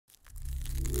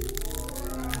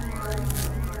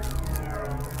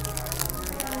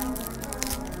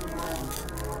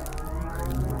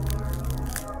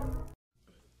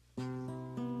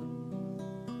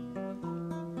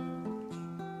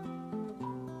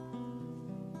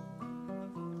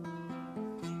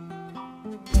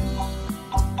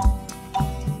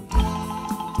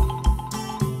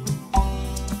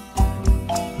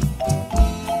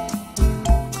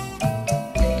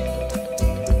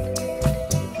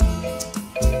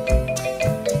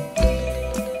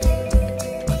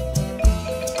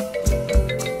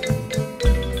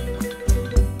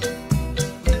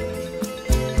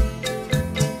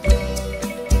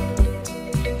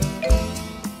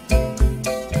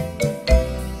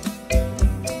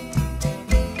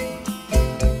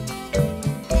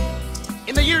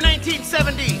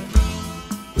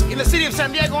city of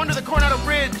San Diego, under the Coronado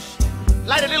Bridge,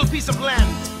 lied a little piece of land.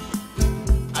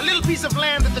 A little piece of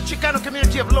land that the Chicano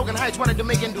community of Logan Heights wanted to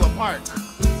make into a park.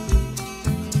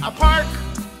 A park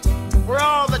where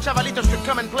all the chavalitos could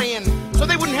come and play in, so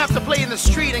they wouldn't have to play in the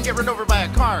street and get run over by a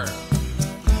car.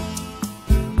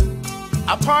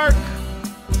 A park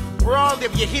where all the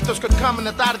viejitos could come in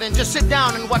the tarde and just sit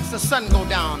down and watch the sun go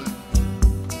down.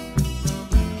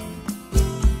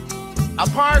 A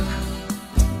park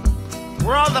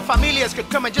where all the familias could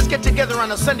come and just get together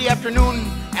on a Sunday afternoon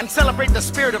and celebrate the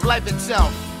spirit of life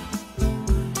itself.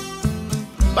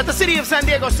 But the city of San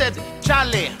Diego said,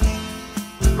 chale,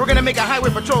 we're gonna make a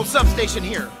highway patrol substation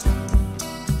here.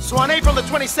 So on April the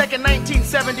 22nd,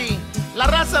 1970, La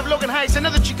Raza of Logan Heights and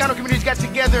other Chicano communities got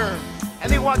together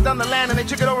and they walked on the land and they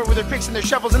took it over with their picks and their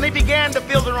shovels and they began to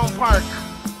build their own park.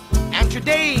 And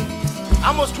today,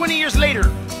 almost 20 years later,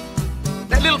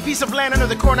 that little piece of land under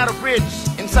the Coronado Bridge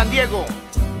in San Diego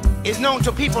is known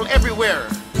to people everywhere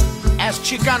as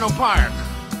Chicano Park.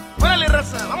 Órale,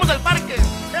 raza, vamos al parque.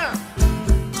 Yeah.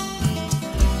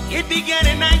 It began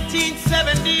in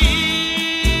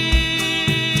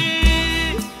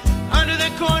 1970 under the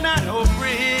Coronado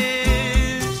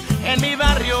Bridge en mi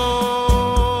barrio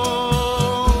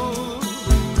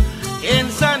in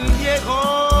San Diego,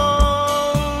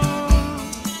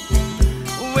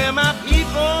 where my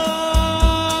people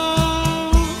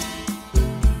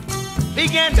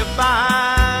began to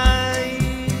fight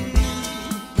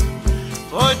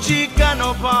for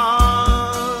Chicano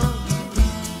Park,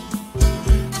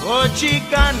 for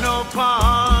Chicano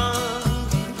Park,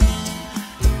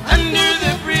 under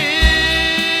the bridge,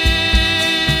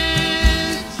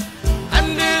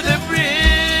 under the bridge,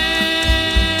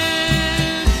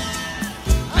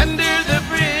 under the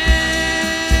bridge.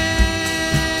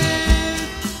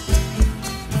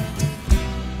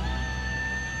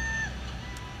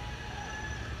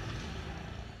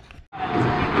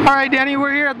 All right, Danny,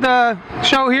 we're here at the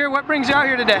show here. What brings you out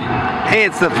here today? Hey,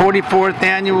 it's the 44th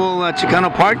annual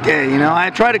Chicano Park Day. You know, I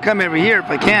try to come every year if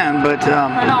I can, but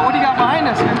I know. What do you got behind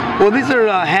us here? well, these are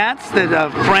hats that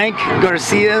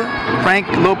Frank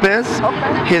Lopez,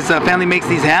 Okay. his family makes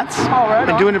these hats. Oh, right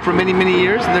Been on. doing it for many, many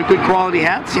years, and they're good quality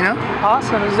hats, you know.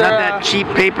 Awesome. Is there Not that cheap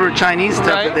paper Chinese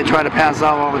stuff Right. that they try to pass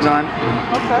off all the time.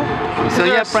 Okay. So Is there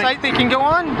yeah, a site they can go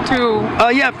on to?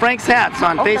 Yeah, Frank's Hats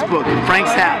on Okay. Facebook.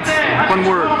 Frank's Hats, one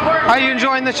word. How are you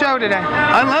enjoying the show today?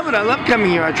 I love it. I love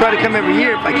coming here. I try to come every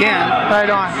year if I can. Right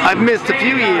on. I've missed a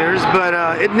few years, but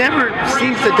it never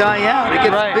seems to die out. It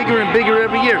gets Right. bigger and bigger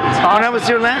every year. When I was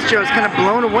here last year, I was kind of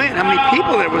blown away at how many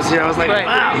people there was here. I was like, Right.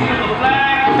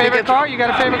 wow. Favorite car? You got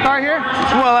a favorite car here?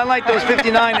 Well, I like those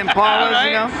 59 Impalas, Right.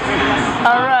 you know.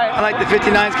 All right. I like the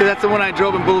 59s because that's the one I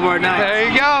drove in Boulevard Nights. There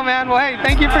you go, man. Well, hey,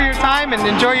 thank you for your time and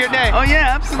enjoy your day. Oh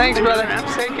yeah, absolutely. Thanks, brother.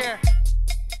 Absolutely. Take care.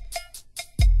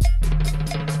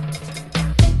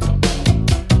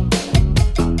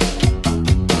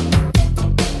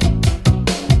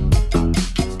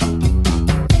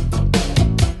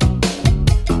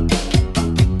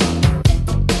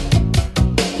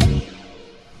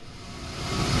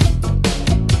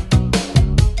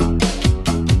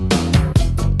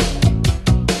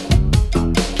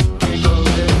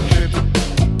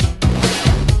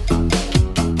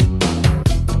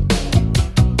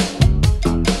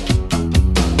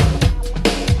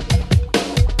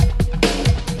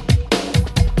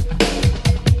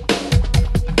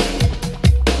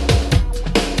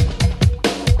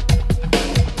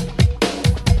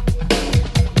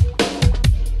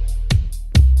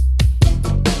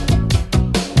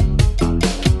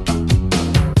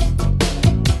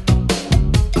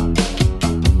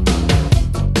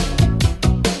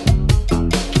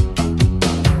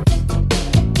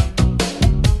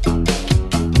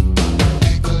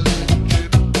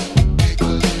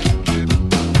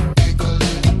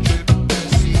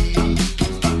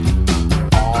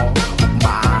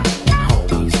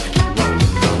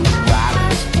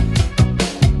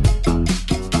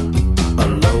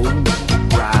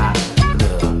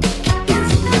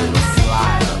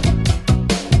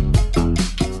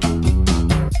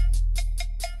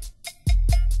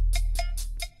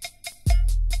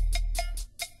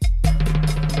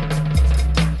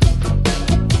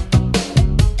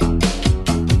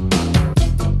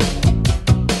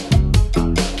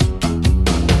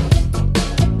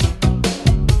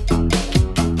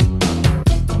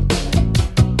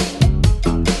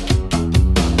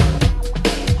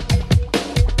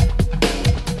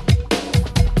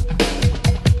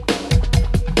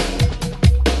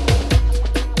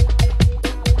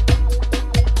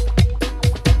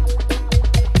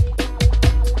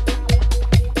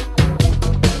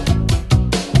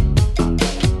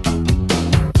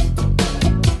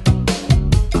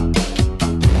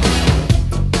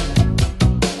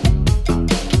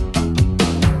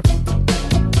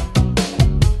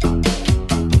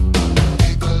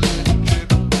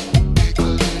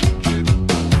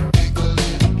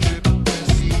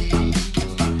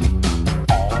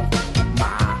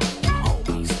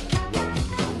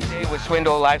 with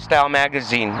Swindle Lifestyle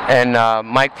Magazine and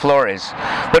Mike Flores.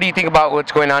 What do you think about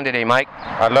what's going on today, Mike?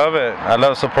 I love it. I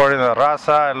love supporting the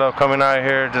raza. I love coming out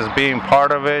here, just being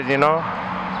part of it, you know.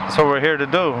 That's what we're here to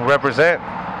do, represent.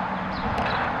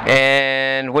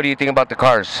 And what do you think about the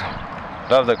cars?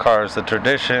 Love the cars, the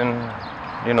tradition,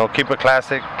 you know, keep it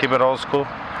classic, keep it old school.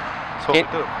 That's what we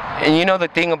do. And you know the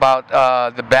thing about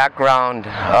the background,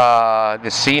 the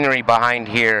scenery behind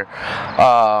here,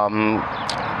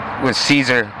 with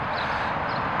Cesar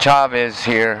Chavez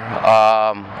here,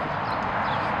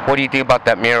 what do you think about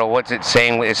that mural? What's it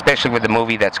saying, especially with the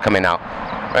movie that's coming out?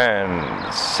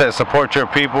 And support your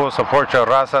people, support your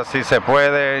raza, si se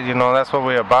puede, you know, that's what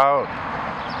we're about.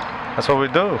 That's what we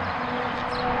do.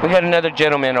 We got another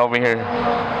gentleman over here.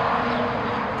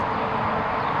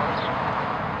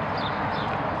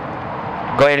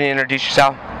 Go ahead and introduce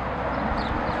yourself.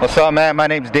 What's up, man? My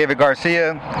name's David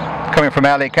Garcia, coming from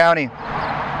LA County.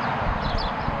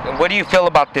 What do you feel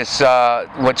about this,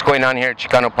 what's going on here at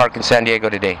Chicano Park in San Diego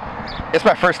today? It's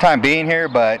my first time being here,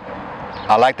 but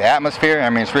I like the atmosphere. I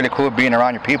mean, it's really cool being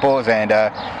around your peoples and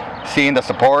seeing the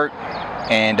support,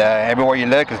 and everywhere you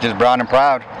look is just brown and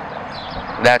proud.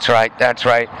 That's right, that's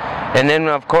right. And then,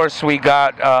 of course, we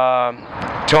got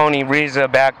Tony Riza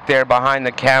back there behind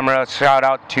the camera. Shout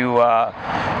out to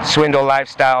Swindle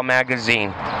Lifestyle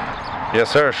Magazine.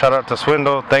 Yes, sir. Shout out to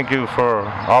Swindle. Thank you for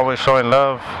always showing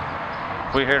love.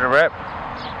 We're here to rep.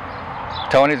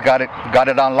 Tony's got it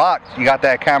on lock. You got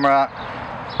that camera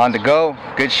on the go.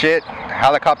 Good shit.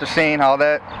 Helicopter scene, all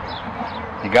that.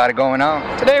 You got it going on.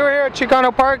 Today we're here at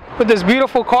Chicano Park with this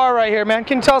beautiful car right here, man.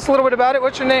 Can you tell us a little bit about it?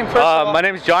 What's your name, first of all? My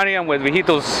name is Johnny. I'm with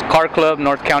Viejitos Car Club,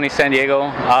 North County, San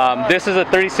Diego. This is a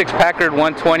 36 Packard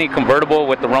 120 convertible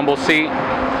with the rumble seat.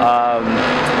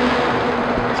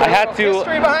 I had to.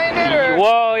 History behind it, or?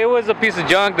 Well, it was a piece of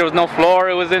junk. There was no floor.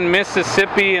 It was in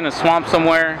Mississippi in a swamp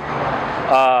somewhere.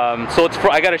 So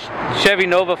I got a Chevy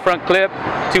Nova front clip,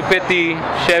 250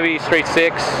 Chevy straight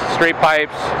six, straight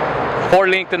pipes,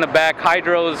 4-linked in the back,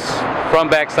 hydros, front,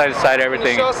 back, side to side,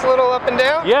 everything. Can you show us a little up and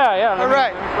down? Yeah, yeah. All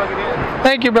right. Let me plug it in.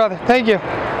 Thank you, brother. Thank you.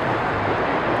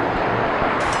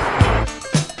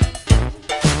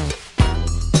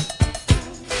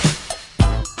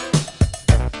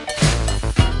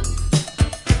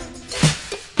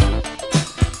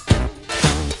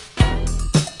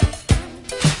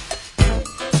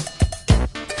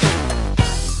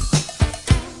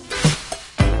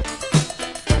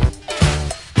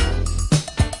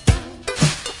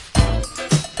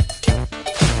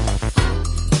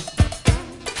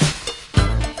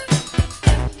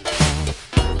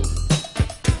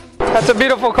 That's a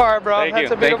beautiful car, bro. Thank you.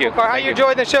 That's a beautiful car. How you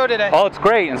enjoying the show today? Oh, it's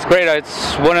great. It's great.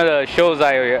 It's one of the shows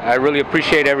I really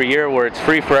appreciate every year, where it's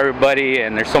free for everybody,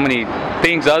 and there's so many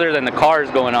things other than the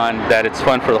cars going on that it's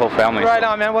fun for the whole family. Right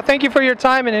on, man. Well, thank you for your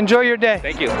time and enjoy your day.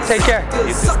 Thank you. Take care.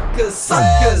 Suckers,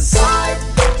 suckers.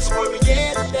 Where we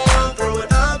get it down, throw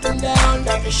it up and down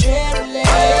like a Chevrolet.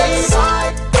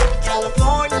 Side,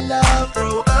 California love,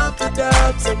 throw up the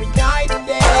dubs every night and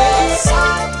day.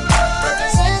 Side,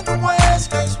 represent the West,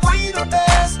 'cause we the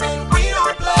best and we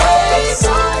don't play.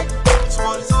 Side, that's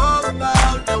what it's all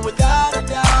about, and without a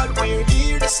doubt, we're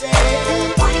here to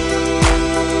stay. We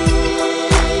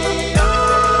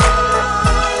are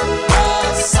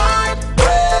West Side,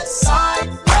 West Side,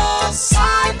 West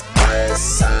Side,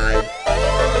 West Side.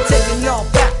 Taking y'all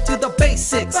back to the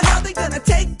basics. But how they gonna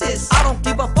take this? I don't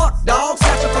give a fuck, dog.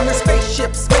 Snatch them from their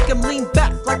spaceships, make them lean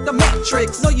back like the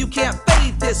Matrix. No, you can't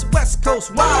fade this West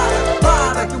Coast rider.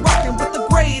 Rider, you're rocking with the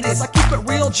greatest. I keep it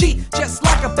real G, just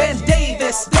like a Ben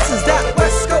Davis. This is that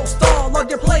West Coast all on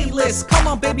your playlist. Come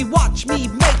on, baby, watch me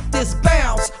make this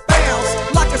bounce,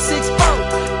 bounce like a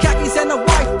 6'4". Khakis and a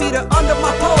white beater under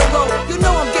my polo. You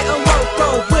know I'm getting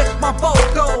loco with my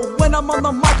vocal. When I'm on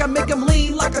the mic, I make them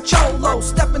lean like a cholo.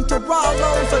 Step into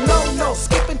Rollos, a no-no,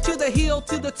 skipping to the heel,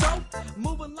 to the toe.